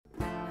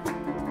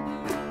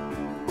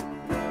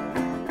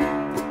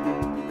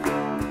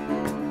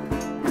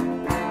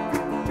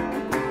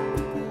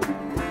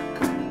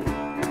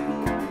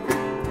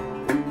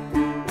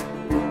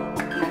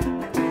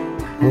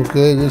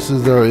Okay, this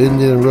is our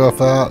Indian rough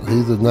out.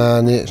 He's a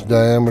 9-inch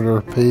diameter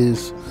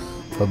piece,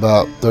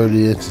 about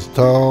 30 inches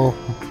tall,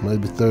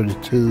 maybe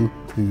 32. You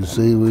can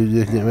see we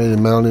just getting ready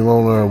to mount him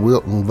on our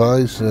Wilton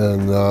vise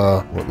and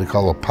what they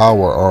call a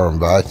power arm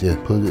vise. You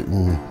put it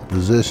in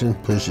position,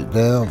 push it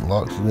down,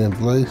 locks it in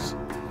place.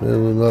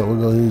 And we're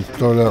going to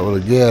start out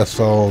with a gas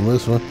saw on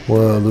this one.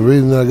 Well, the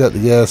reason I got the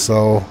gas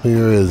saw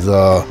here is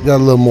got a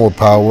little more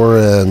power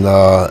and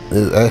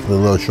it's actually a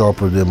little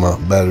sharper than my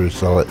battery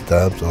saw at the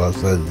time, so I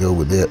decided to go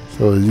with it.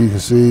 So as you can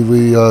see,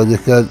 we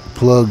just got the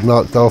plug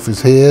knocked off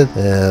his head,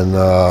 and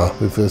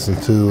we're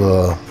fixing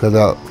to cut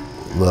out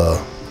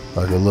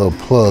like a little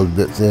plug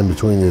that's in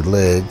between his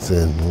legs,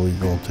 and we're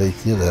going to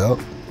take it out.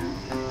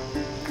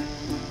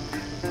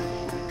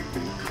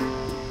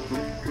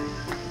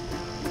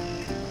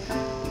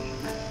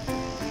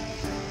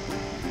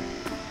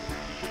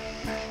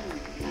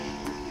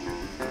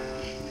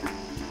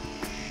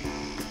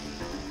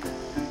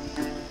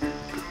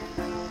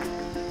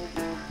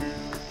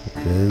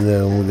 And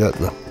then we got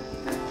the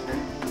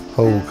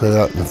hole cut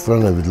out in the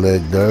front of his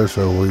leg there,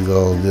 so we're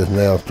gonna just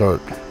now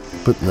start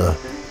putting the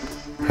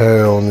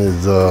hair on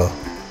his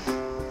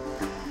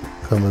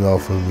coming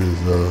off of his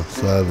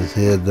side of his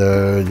head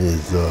there, and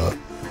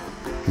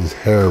his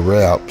hair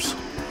wraps.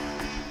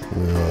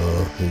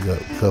 He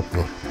got a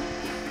couple of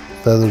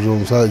feathers on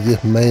the side,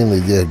 just mainly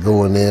just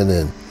going in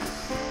and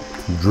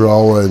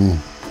drawing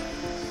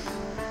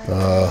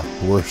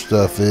where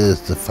stuff is,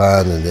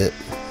 defining it.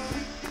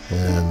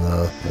 And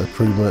that's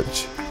pretty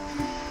much,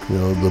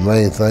 the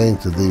main thing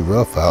to the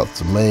rough outs.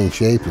 The main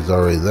shape is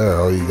already there.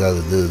 All you got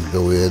to do is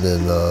go in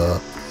and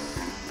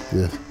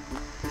just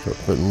start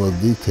putting a little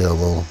detail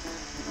on.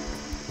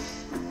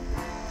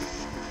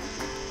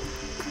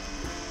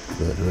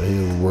 But right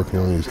here we're working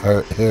on these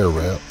hair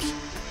wraps.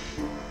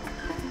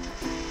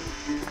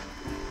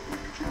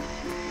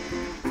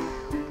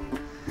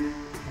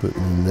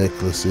 Putting the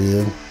necklace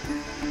in.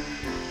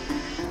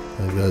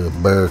 I got a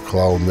bear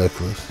claw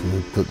necklace.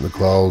 We're putting the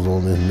claws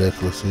on this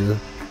necklace here.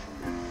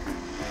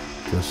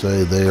 To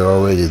say they're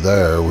already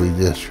there, we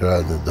just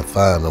trying to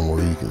define them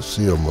where you can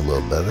see them a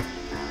little better.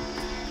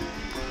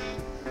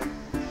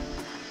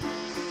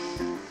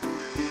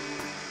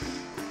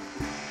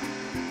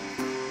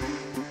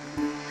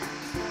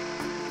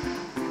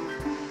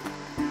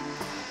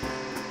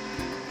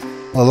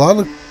 A lot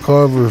of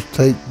carvers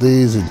take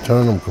these and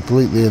turn them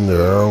completely into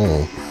their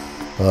own.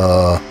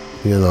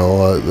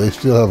 They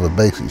still have a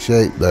basic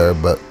shape there,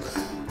 but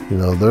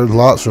there's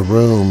lots of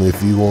room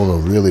if you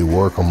want to really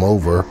work them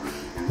over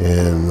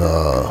and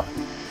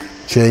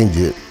change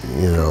it.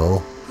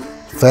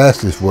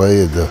 Fastest way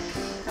is to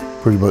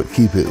pretty much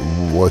keep it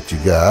what you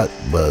got,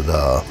 but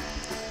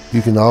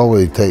you can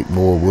always take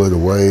more wood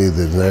away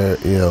than there,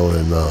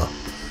 and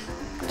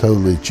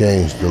totally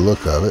change the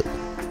look of it.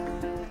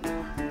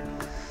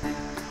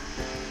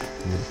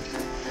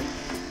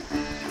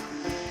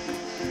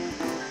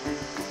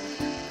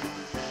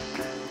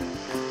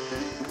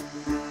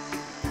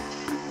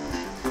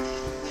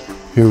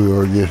 Here we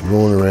are just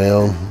going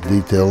around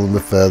detailing the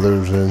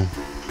feathers and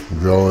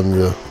drawing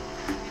the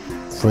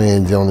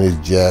fringe on his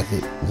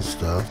jacket and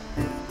stuff.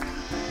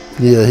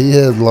 Yeah, he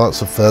had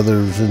lots of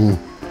feathers and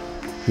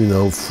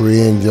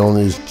fringe on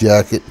his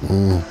jacket,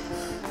 and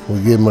we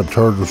gave him a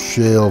turtle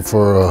shell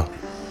for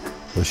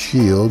a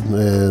shield,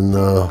 and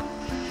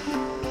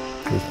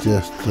it's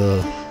just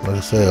like I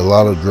say, a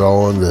lot of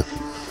drawing to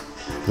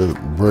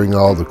bring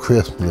all the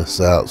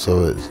crispness out,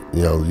 so it's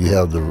you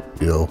have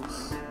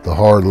the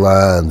hard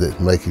line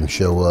that make him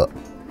show up.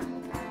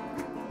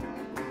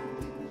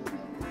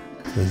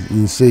 As you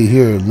can see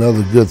here,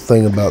 another good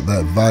thing about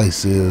that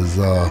vise is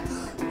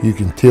you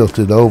can tilt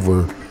it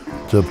over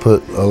to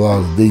put a lot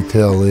of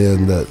detail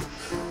in that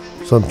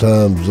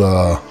sometimes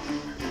a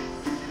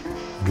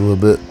little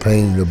bit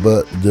pain in the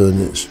butt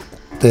doing it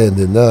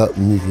standing up,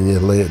 and you can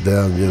just lay it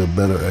down and get a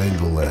better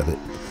angle at it.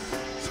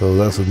 So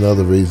that's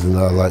another reason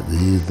I like to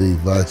use these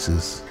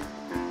vices.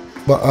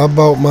 But I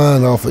bought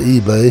mine off of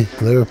eBay.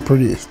 They're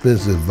pretty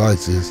expensive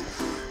vices,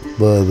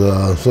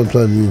 but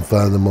sometimes you can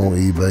find them on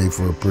eBay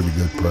for a pretty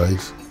good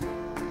price.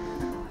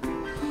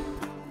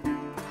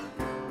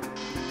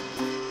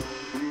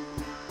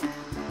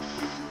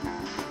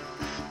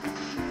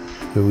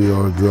 Here we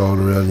are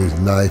drawing around his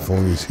knife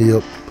on his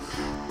hip,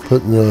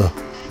 putting the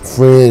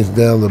fringe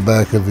down the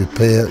back of his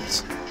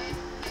pants.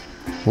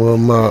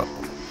 Well,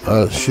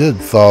 I should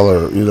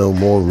follow,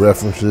 more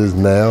references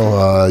now.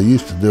 I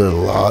used to do it a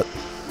lot.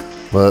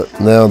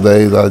 But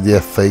nowadays I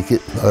just fake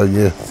it. I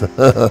just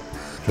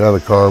try to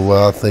carve what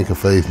I think a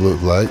face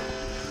looks like.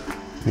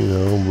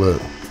 But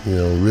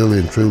really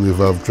and truly, if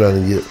I'm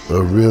trying to get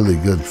a really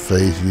good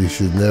face, you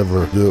should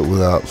never do it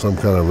without some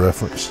kind of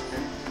reference.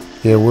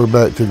 Yeah, we're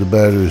back to the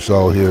battery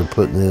saw here,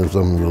 putting in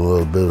some of the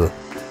little bit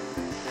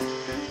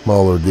of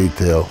smaller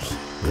details.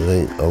 It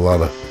ain't a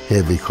lot of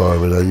heavy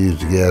carving. I use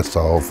the gas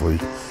saw for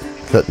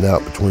cutting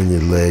out between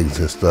your legs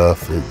and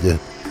stuff. It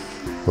just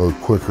a little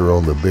quicker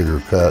on the bigger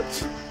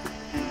cuts.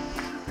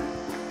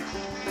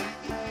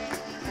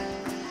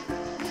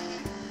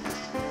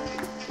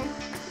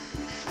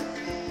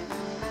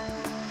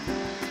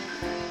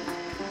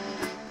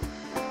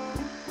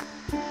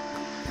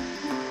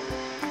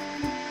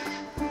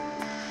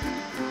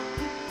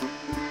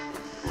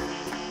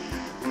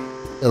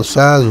 The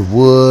size of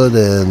wood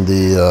and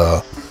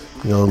the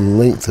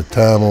length of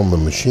time on the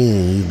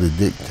machine usually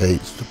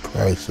dictates the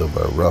price of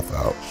our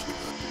roughouts.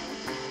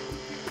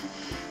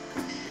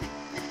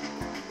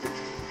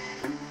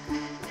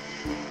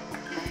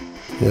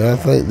 Yeah, I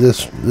think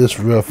this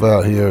rough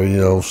out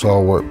here,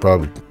 saw work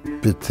probably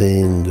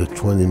 15 to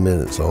 20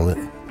 minutes on it.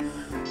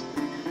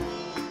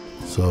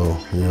 So,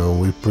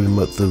 we pretty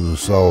much through the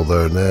saw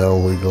there now.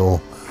 We're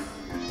gonna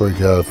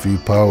break out a few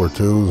power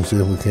tools and see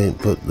if we can't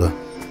put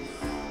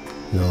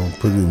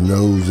put his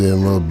nose in a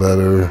little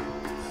better,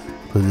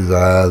 put his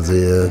eyes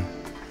in.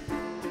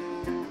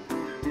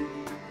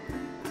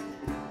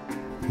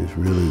 It's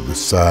really the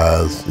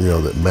size,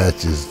 that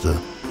matches the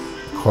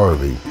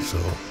carving. So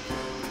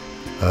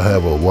I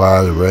have a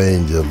wide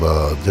range of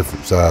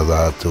different size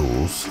eye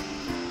tools.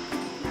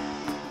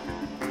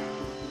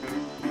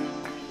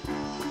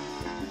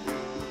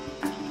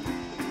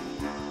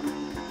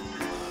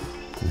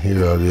 And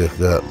here I just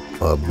got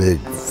a big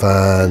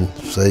fine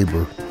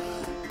saber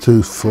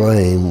tooth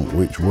flame,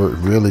 which works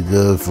really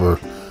good for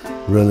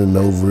running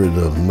over it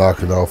and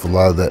knocking off a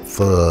lot of that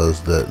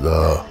fuzz that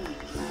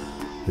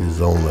is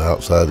on the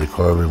outside of the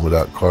carving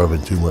without carving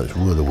too much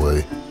wood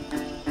away.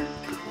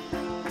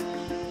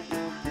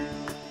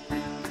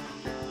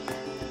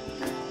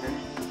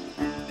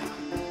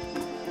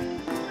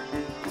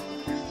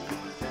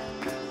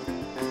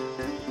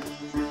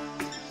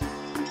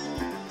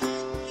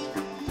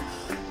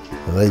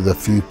 And these are a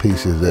few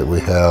pieces that we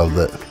have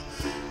that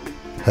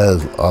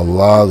has a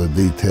lot of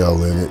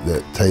detail in it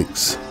that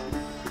takes,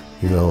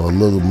 a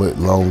little bit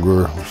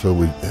longer. So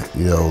we,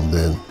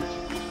 than,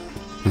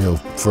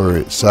 for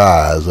its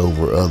size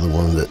over other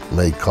ones that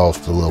may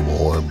cost a little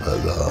more.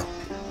 But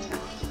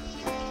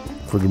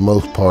for the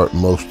most part,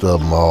 most of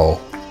them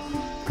all,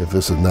 if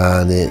it's a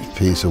 9-inch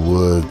piece of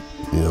wood,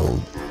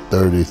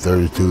 30,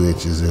 32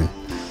 inches in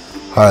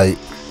height,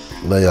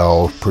 they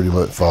all pretty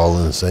much fall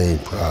in the same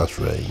price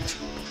range.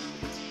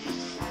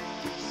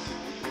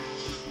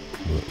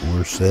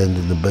 We're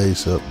sanding the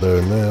base up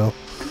there now.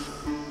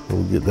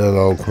 We'll get that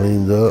all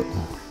cleaned up.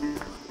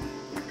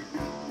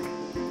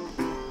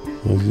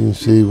 As you can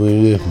see,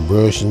 we're just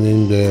brushing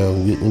him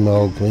down, getting him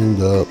all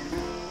cleaned up.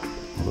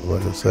 But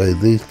like I say,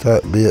 these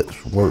type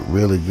bits work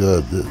really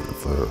good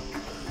for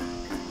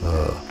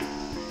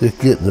just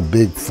getting the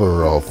big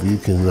fur off. You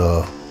can,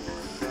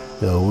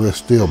 we'll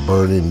still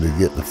burn him to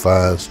get the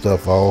fine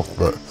stuff off,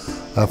 but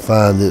I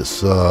find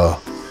it's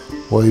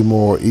way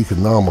more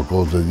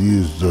economical to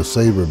use the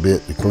saber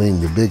bit to clean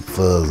the big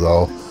fuzz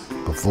off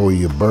before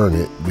you burn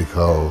it,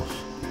 because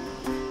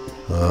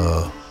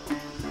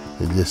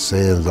it just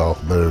sands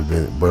off better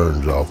than it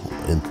burns off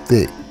and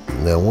thick.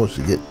 Now once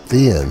you get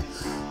thin,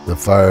 the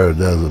fire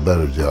does a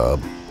better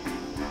job.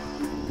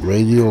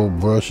 Radial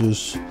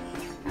brushes,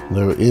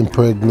 they're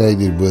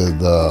impregnated with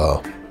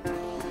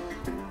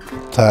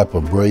type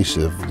of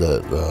abrasive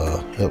that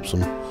helps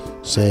them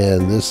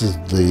sand. This is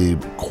the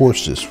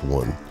coarsest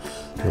one.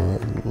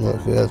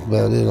 Look, that's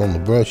about it on the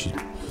brush.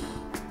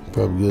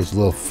 Probably gets a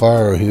little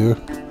fire here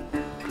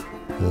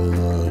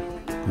and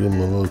give them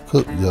a little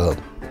cook job.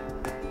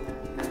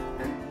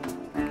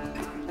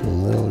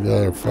 And then we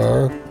got our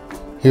fire.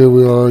 Here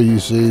we are, you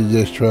see,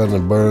 just trying to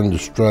burn the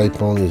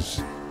stripe on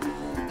his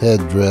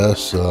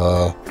headdress.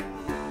 And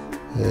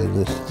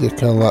it's just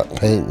kind of like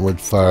painting with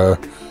fire.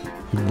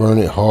 You burn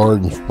it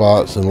hard in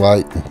spots and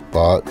light in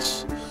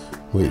spots,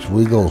 which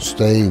we're going to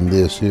stain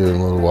this here in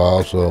a little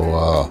while.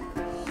 So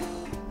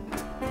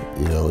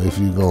if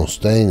you're going to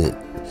stain it,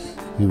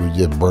 you would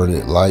just burn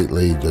it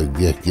lightly to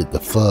get the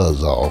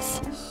fuzz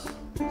off.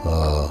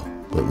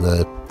 But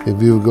now,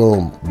 if you were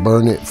going to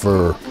burn it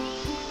for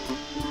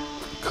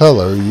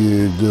color,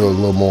 you do a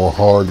little more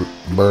hard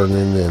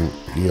burning, and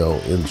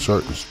in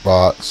certain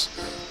spots,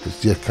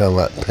 it's just kind of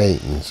like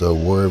painting. So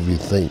wherever you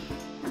think.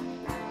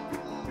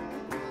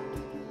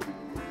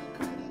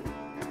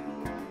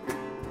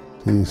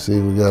 You can see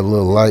we got a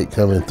little light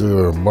coming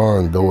through our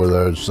barn door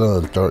there. The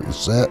sun's starting to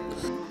set.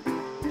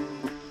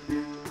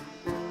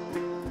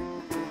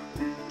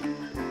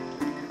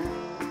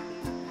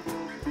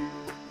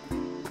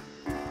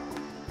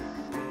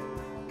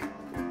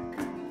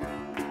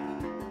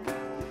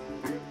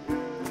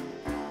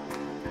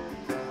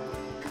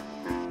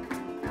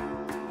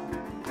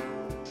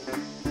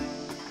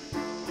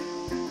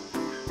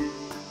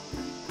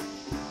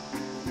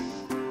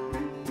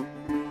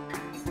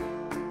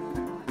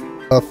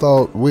 I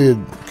thought we'd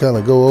kind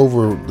of go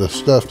over the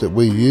stuff that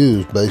we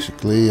use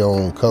basically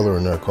on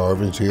coloring our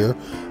carvings here.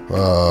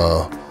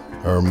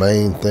 Our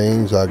main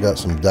things, I got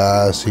some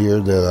dyes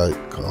here that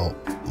I call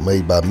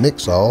made by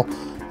Mixall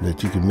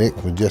that you can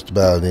mix with just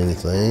about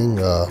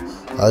anything.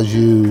 I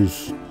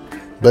use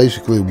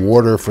basically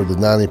water for the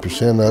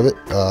 90% of it.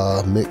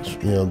 Mix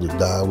the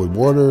dye with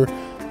water.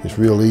 It's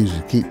real easy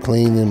to keep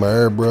clean in my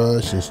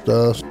airbrush and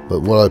stuff.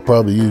 But what I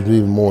probably use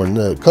even more than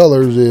the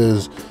colors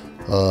is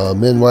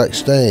Minwax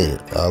stain.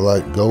 I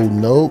like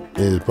golden oak,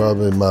 is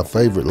probably my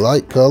favorite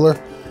light color,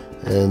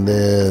 and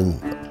then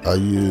I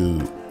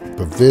use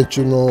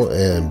provincial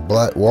and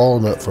black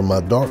walnut for my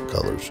dark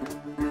colors.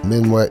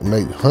 men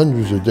make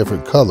hundreds of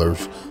different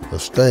colors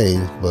of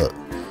stains, but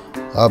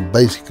I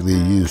basically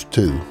use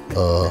 2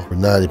 for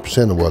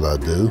 90% of what I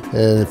do.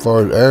 And as far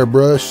as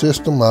airbrush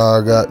system,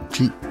 I got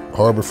cheap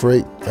Harbor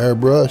Freight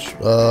airbrush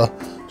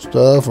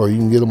stuff, or you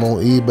can get them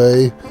on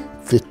eBay,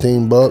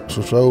 15 bucks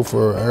or so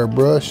for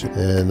airbrush.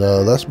 And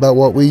that's about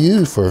what we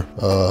use for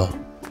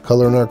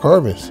coloring our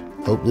carvings.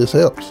 Hope this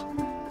helps.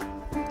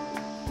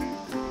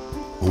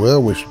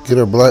 Well, we should get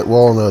our black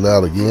walnut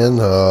out again,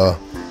 our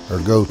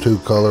go-to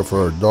color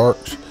for our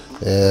darks,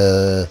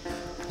 and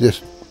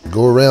just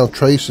go around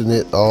tracing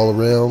it all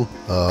around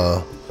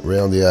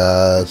the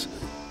eyes,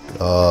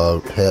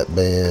 hat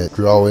band,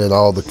 draw in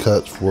all the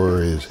cuts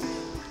where his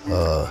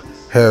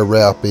hair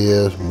wrap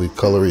is. We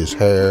color his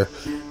hair,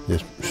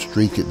 just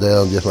streak it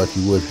down just like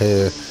you would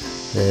hair,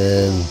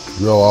 and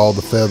draw all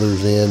the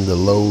feathers in, the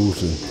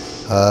lows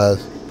and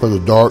eyes. Put a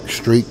dark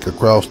streak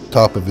across the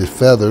top of his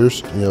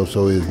feathers, you know,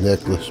 so his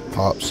necklace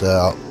pops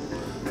out.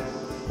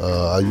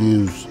 I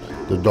use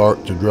the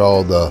dark to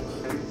draw the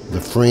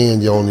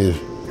fringe on his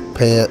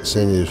pants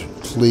and his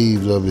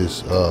sleeves of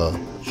his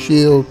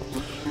shield.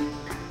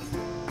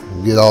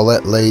 Get all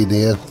that laid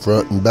in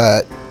front and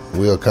back.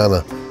 We'll kind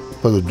of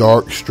put a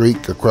dark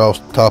streak across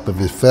the top of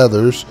his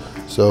feathers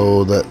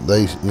so that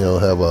they, you know,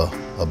 have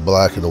a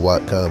black and a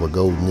white kind of a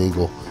golden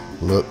eagle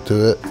look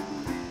to it.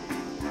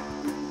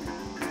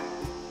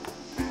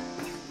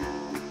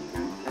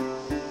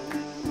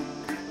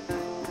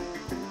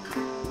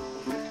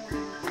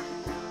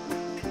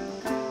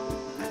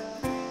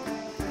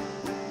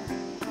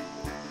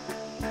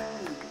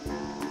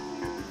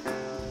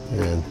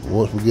 And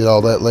once we get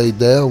all that laid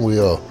down,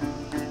 we'll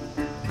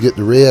get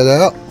the red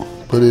out,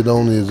 put it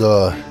on his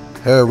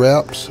hair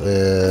wraps,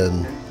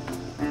 and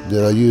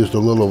then I used a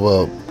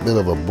little bit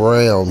of a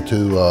brown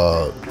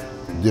to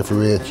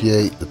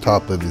differentiate the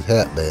top of his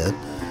hat band.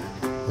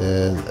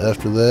 And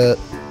after that,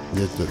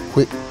 get the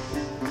quick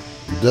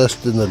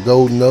dust in the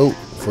golden note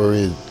for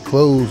his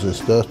clothes and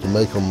stuff to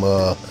make them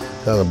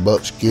kind of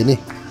buck skinny.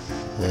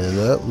 And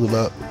that was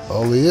about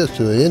all there is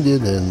to an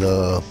Indian.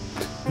 And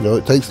you know,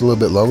 it takes a little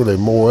bit longer. There's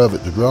more of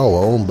it to draw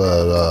on,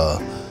 but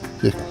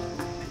just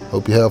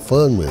hope you have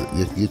fun with it.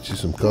 Just get you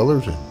some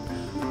colors,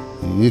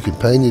 and you can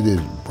paint it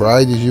as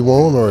bright as you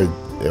want or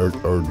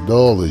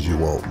dull as you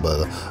want.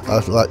 But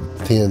I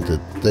tend to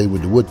stay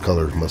with the wood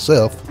colors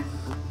myself.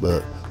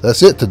 But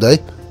that's it today.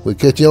 We'll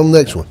catch you on the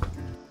next one.